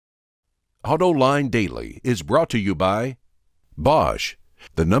AutoLine Daily is brought to you by Bosch.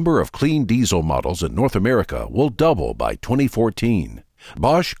 The number of clean diesel models in North America will double by 2014.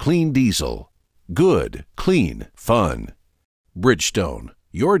 Bosch Clean Diesel. Good, clean, fun. Bridgestone.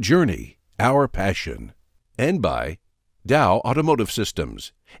 Your journey, our passion. And by Dow Automotive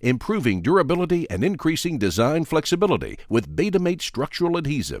Systems. Improving durability and increasing design flexibility with Betamate structural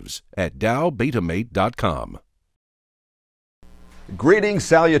adhesives at dowbetamate.com. Greetings,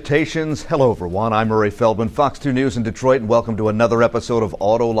 salutations. Hello, everyone. I'm Murray Feldman, Fox 2 News in Detroit, and welcome to another episode of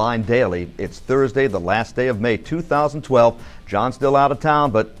AutoLine Daily. It's Thursday, the last day of May 2012. John's still out of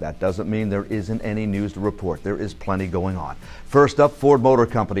town, but that doesn't mean there isn't any news to report. There is plenty going on. First up, Ford Motor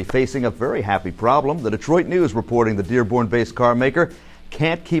Company facing a very happy problem. The Detroit News reporting the Dearborn-based car maker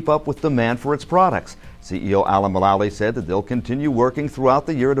can't keep up with demand for its products. CEO Alan Mulally said that they'll continue working throughout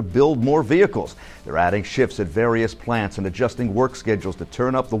the year to build more vehicles. They're adding shifts at various plants and adjusting work schedules to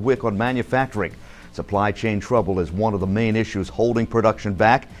turn up the wick on manufacturing. Supply chain trouble is one of the main issues holding production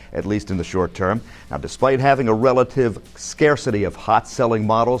back, at least in the short term. Now, despite having a relative scarcity of hot-selling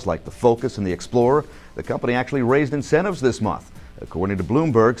models like the Focus and the Explorer, the company actually raised incentives this month. According to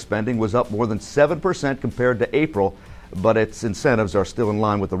Bloomberg, spending was up more than 7% compared to April, but its incentives are still in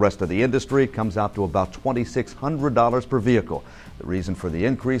line with the rest of the industry. It comes out to about $2,600 per vehicle. The reason for the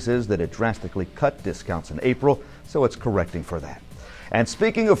increase is that it drastically cut discounts in April, so it's correcting for that. And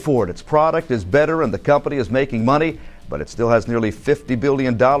speaking of Ford, its product is better and the company is making money, but it still has nearly $50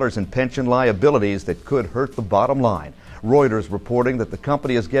 billion in pension liabilities that could hurt the bottom line. Reuters reporting that the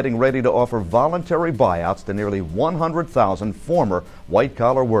company is getting ready to offer voluntary buyouts to nearly 100,000 former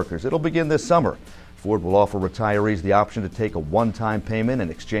white-collar workers. It'll begin this summer. Ford will offer retirees the option to take a one-time payment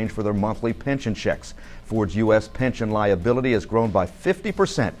in exchange for their monthly pension checks. Ford's U.S. pension liability has grown by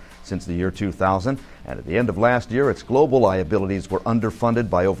 50% since the year 2000, and at the end of last year, its global liabilities were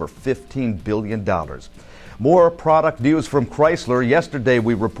underfunded by over $15 billion. More product news from Chrysler. Yesterday,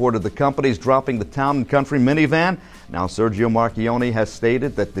 we reported the company's dropping the Town & Country minivan. Now, Sergio Marchionne has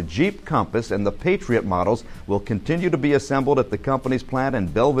stated that the Jeep Compass and the Patriot models will continue to be assembled at the company's plant in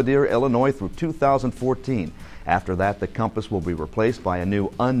Belvidere, Illinois through 2014. After that, the Compass will be replaced by a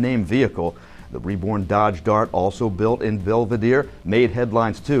new unnamed vehicle. The reborn Dodge Dart, also built in Belvidere, made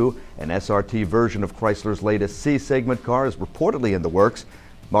headlines too. An SRT version of Chrysler's latest C-segment car is reportedly in the works.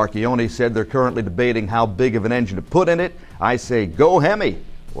 Marchionne said they're currently debating how big of an engine to put in it. I say go Hemi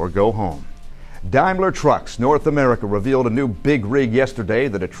or go home. Daimler Trucks North America revealed a new big rig yesterday.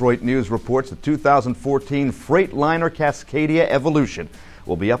 The Detroit News reports the 2014 Freightliner Cascadia Evolution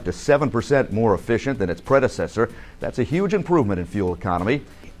will be up to 7% more efficient than its predecessor. That's a huge improvement in fuel economy.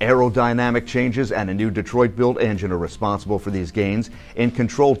 Aerodynamic changes and a new Detroit-built engine are responsible for these gains. In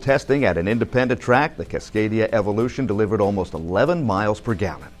controlled testing at an independent track, the Cascadia Evolution delivered almost 11 miles per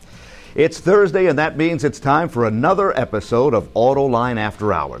gallon. It's Thursday, and that means it's time for another episode of AutoLine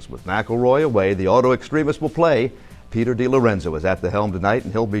After Hours. With McElroy away, the auto extremist will play. Peter DiLorenzo is at the helm tonight,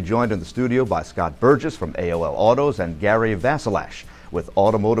 and he'll be joined in the studio by Scott Burgess from AOL Autos and Gary Vasilash with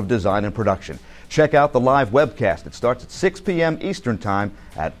Automotive Design and Production. Check out the live webcast. It starts at 6 p.m. Eastern Time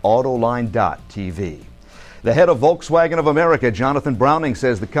at Autoline.tv. The head of Volkswagen of America, Jonathan Browning,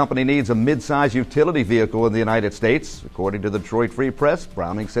 says the company needs a mid-size utility vehicle in the United States. According to the Detroit Free Press,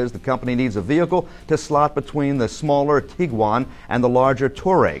 Browning says the company needs a vehicle to slot between the smaller Tiguan and the larger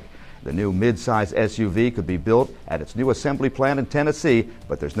Touareg. The new mid-size SUV could be built at its new assembly plant in Tennessee,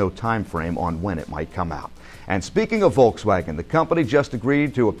 but there's no time frame on when it might come out. And speaking of Volkswagen, the company just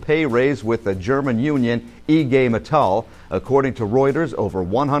agreed to a pay raise with the German union IG Metall. According to Reuters, over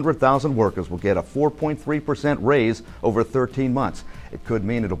 100,000 workers will get a 4.3% raise over 13 months. It could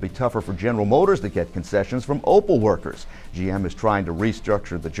mean it'll be tougher for General Motors to get concessions from Opel workers. GM is trying to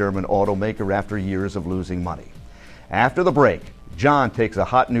restructure the German automaker after years of losing money. After the break, John takes a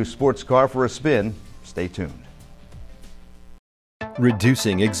hot new sports car for a spin. Stay tuned.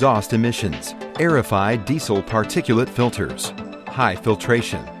 Reducing exhaust emissions, aerified diesel particulate filters, high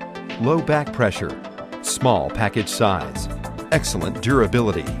filtration, low back pressure, small package size, excellent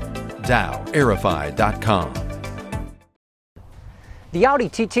durability. DowAerified.com. The Audi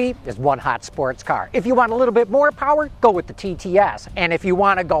TT is one hot sports car. If you want a little bit more power, go with the TTS. And if you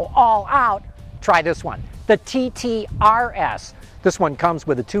want to go all out, try this one, the TTRS. This one comes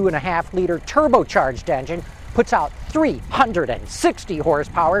with a 2.5-liter turbocharged engine, puts out 360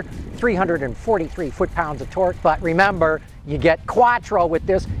 horsepower, 343 foot-pounds of torque. But remember, you get Quattro with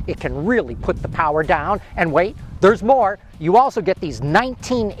this. It can really put the power down. And wait, there's more. You also get these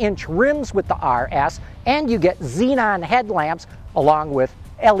 19-inch rims with the RS, and you get xenon headlamps along with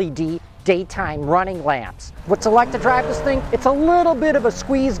LED daytime running lamps. What's it like to drive this thing? It's a little bit of a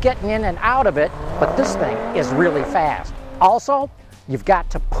squeeze getting in and out of it, but this thing is really fast. Also, you've got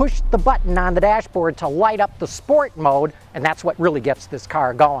to push the button on the dashboard to light up the sport mode, and that's what really gets this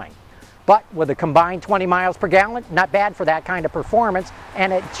car going. But with a combined 20 miles per gallon, not bad for that kind of performance,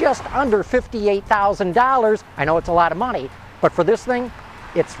 and at just under $58,000, I know it's a lot of money, but for this thing,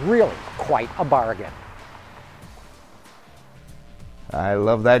 it's really quite a bargain. I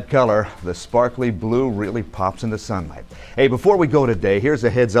love that color. The sparkly blue really pops in the sunlight. Hey, before we go today, here's a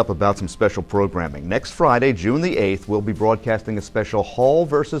heads up about some special programming. Next Friday, June the 8th, we'll be broadcasting a special Hall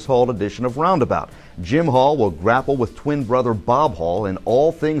versus Hall edition of Roundabout. Jim Hall will grapple with twin brother Bob Hall in all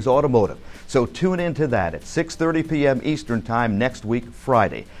things automotive. So tune in to that at 6:30 p.m. Eastern Time next week,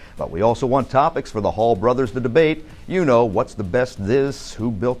 Friday. But we also want topics for the Hall brothers to debate. You know, what's the best this,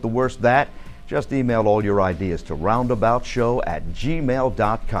 who built the worst that? Just email all your ideas to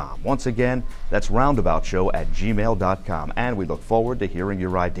roundaboutshow@gmail.com. Once again, that's roundaboutshow@gmail.com. And we look forward to hearing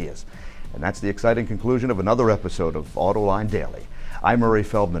your ideas. And that's the exciting conclusion of another episode of Autoline Daily. I'm Murray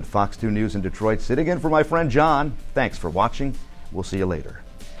Feldman, Fox 2 News in Detroit, sitting in for my friend John. Thanks for watching. We'll see you later.